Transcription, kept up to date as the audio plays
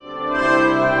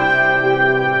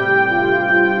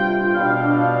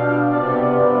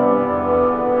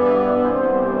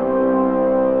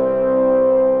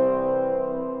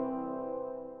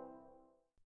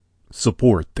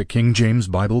Support the King James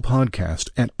Bible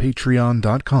Podcast at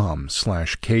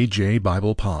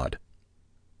patreon.com/KJBiblePod.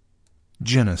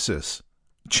 Genesis,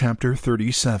 chapter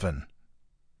 37.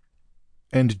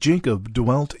 And Jacob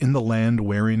dwelt in the land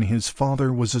wherein his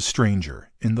father was a stranger,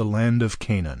 in the land of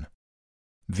Canaan.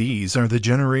 These are the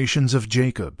generations of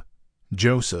Jacob.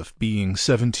 Joseph, being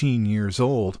 17 years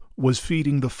old, was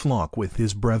feeding the flock with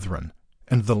his brethren,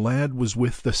 and the lad was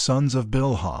with the sons of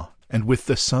Bilhah, and with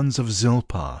the sons of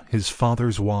Zilpah, his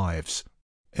father's wives.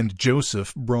 And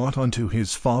Joseph brought unto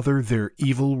his father their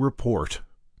evil report.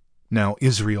 Now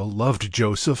Israel loved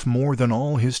Joseph more than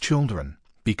all his children,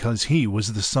 because he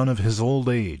was the son of his old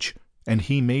age, and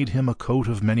he made him a coat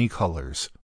of many colors.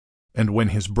 And when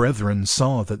his brethren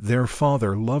saw that their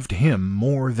father loved him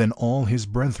more than all his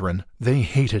brethren, they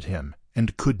hated him,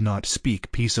 and could not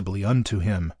speak peaceably unto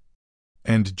him.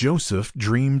 And Joseph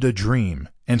dreamed a dream,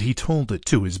 and he told it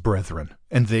to his brethren,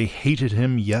 and they hated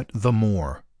him yet the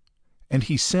more. And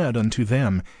he said unto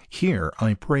them, Hear,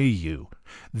 I pray you,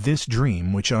 this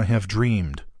dream which I have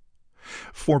dreamed.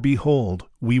 For behold,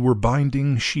 we were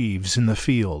binding sheaves in the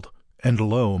field, and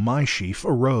lo, my sheaf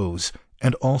arose,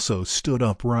 and also stood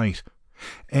upright.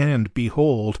 And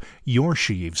behold, your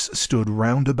sheaves stood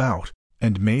round about,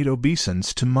 and made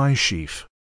obeisance to my sheaf.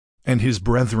 And his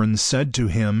brethren said to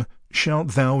him,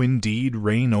 Shalt thou indeed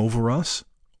reign over us?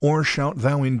 Or shalt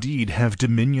thou indeed have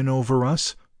dominion over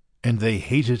us? And they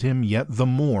hated him yet the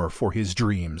more for his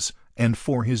dreams, and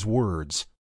for his words.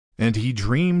 And he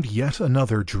dreamed yet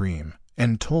another dream,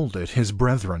 and told it his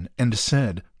brethren, and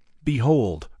said,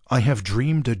 Behold, I have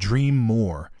dreamed a dream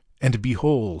more. And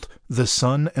behold, the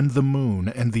sun and the moon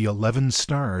and the 11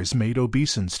 stars made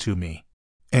obeisance to me.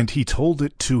 And he told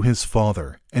it to his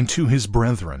father, and to his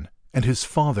brethren, and his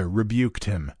father rebuked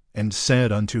him, and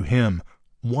said unto him,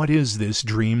 What is this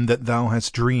dream that thou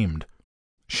hast dreamed?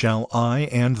 Shall I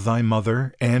and thy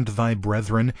mother and thy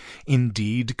brethren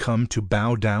indeed come to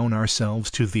bow down ourselves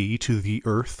to thee to the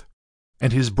earth?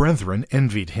 And his brethren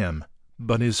envied him,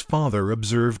 but his father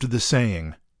observed the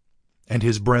saying. And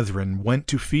his brethren went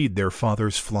to feed their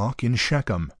father's flock in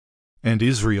Shechem. And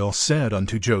Israel said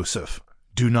unto Joseph,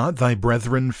 Do not thy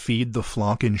brethren feed the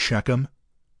flock in Shechem?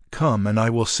 Come, and I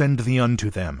will send thee unto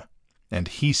them. And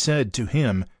he said to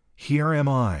him, Here am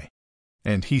I.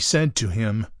 And he said to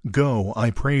him, Go,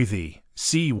 I pray thee,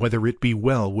 see whether it be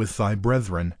well with thy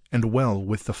brethren, and well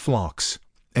with the flocks,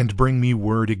 and bring me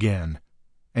word again.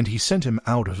 And he sent him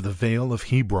out of the vale of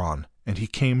Hebron, and he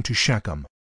came to Shechem.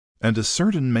 And a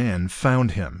certain man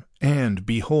found him, and,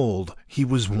 behold, he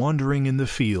was wandering in the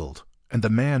field. And the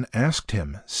man asked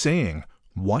him, saying,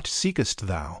 What seekest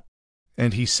thou?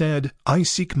 And he said, I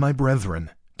seek my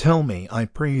brethren. Tell me, I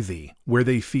pray thee, where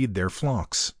they feed their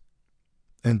flocks.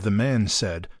 And the man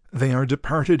said, They are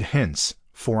departed hence,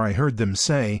 for I heard them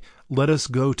say, Let us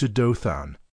go to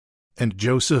Dothan. And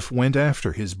Joseph went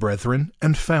after his brethren,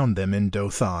 and found them in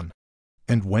Dothan.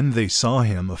 And when they saw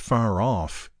him afar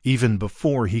off, even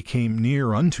before he came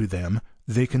near unto them,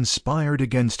 they conspired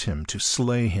against him to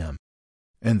slay him.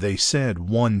 And they said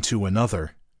one to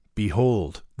another,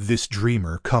 Behold, this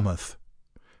dreamer cometh.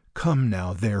 Come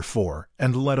now, therefore,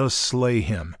 and let us slay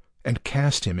him, and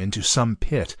cast him into some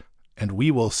pit, and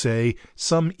we will say,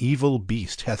 Some evil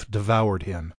beast hath devoured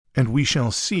him, and we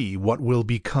shall see what will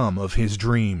become of his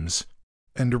dreams.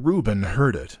 And Reuben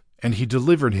heard it, and he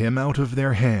delivered him out of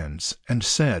their hands, and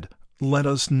said, Let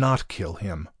us not kill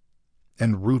him.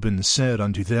 And Reuben said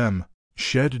unto them,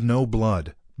 Shed no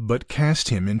blood, but cast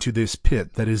him into this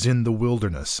pit that is in the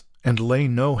wilderness, and lay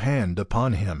no hand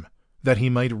upon him, that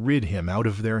he might rid him out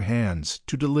of their hands,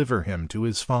 to deliver him to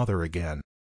his father again.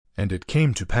 And it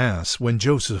came to pass, when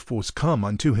Joseph was come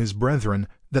unto his brethren,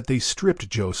 that they stripped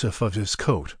Joseph of his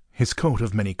coat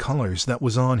of many colors that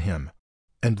was on him.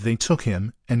 And they took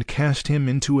him, and cast him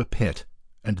into a pit,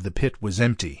 and the pit was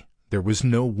empty, there was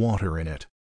no water in it.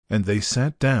 And they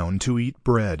sat down to eat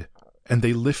bread, and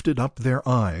they lifted up their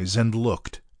eyes and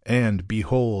looked, and,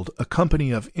 behold, a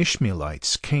company of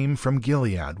Ishmaelites came from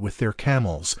Gilead with their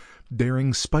camels,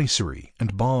 bearing spicery,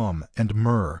 and balm, and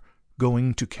myrrh,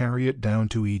 going to carry it down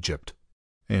to Egypt.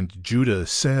 And Judah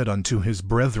said unto his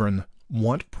brethren,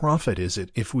 What profit is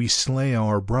it if we slay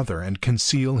our brother, and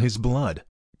conceal his blood?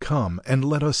 Come, and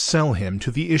let us sell him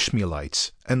to the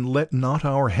Ishmaelites, and let not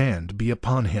our hand be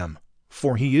upon him.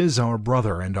 For he is our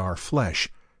brother and our flesh.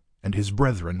 And his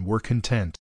brethren were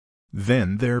content.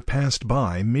 Then there passed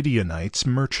by Midianites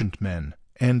merchantmen,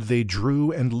 and they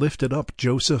drew and lifted up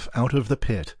Joseph out of the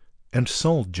pit, and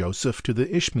sold Joseph to the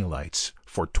Ishmaelites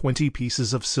for 20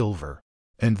 pieces of silver.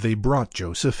 And they brought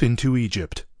Joseph into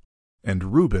Egypt.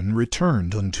 And Reuben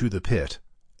returned unto the pit,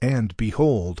 And,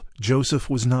 behold, Joseph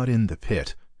was not in the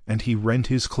pit, and he rent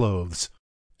his clothes.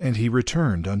 And he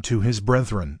returned unto his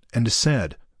brethren, and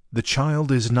said, The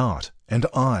child is not, and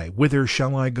I, whither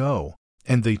shall I go?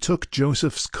 And they took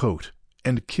Joseph's coat,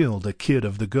 and killed a kid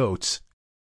of the goats.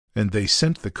 And they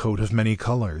sent the coat of many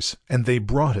colors, and they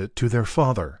brought it to their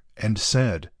father, and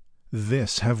said,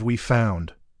 This have we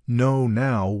found. Know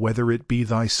now whether it be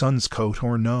thy son's coat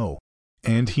or no.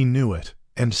 And he knew it,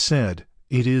 and said,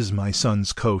 It is my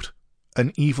son's coat.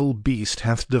 An evil beast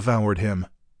hath devoured him.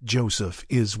 Joseph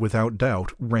is without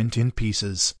doubt rent in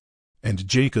pieces. And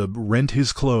Jacob rent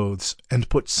his clothes, and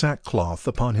put sackcloth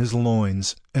upon his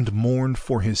loins, and mourned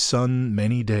for his son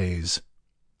many days.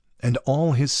 And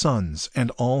all his sons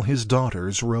and all his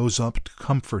daughters rose up to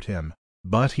comfort him.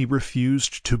 But he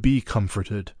refused to be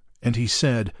comforted. And he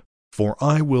said, For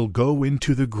I will go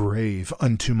into the grave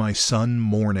unto my son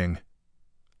mourning.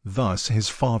 Thus his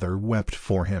father wept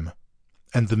for him.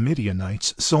 And the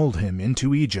Midianites sold him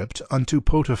into Egypt unto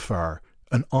Potiphar,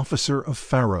 an officer of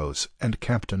Pharaoh's and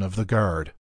captain of the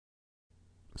guard.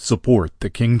 Support the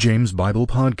King James Bible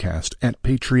Podcast at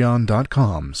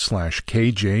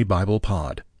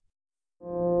patreon.com/KJBiblePod.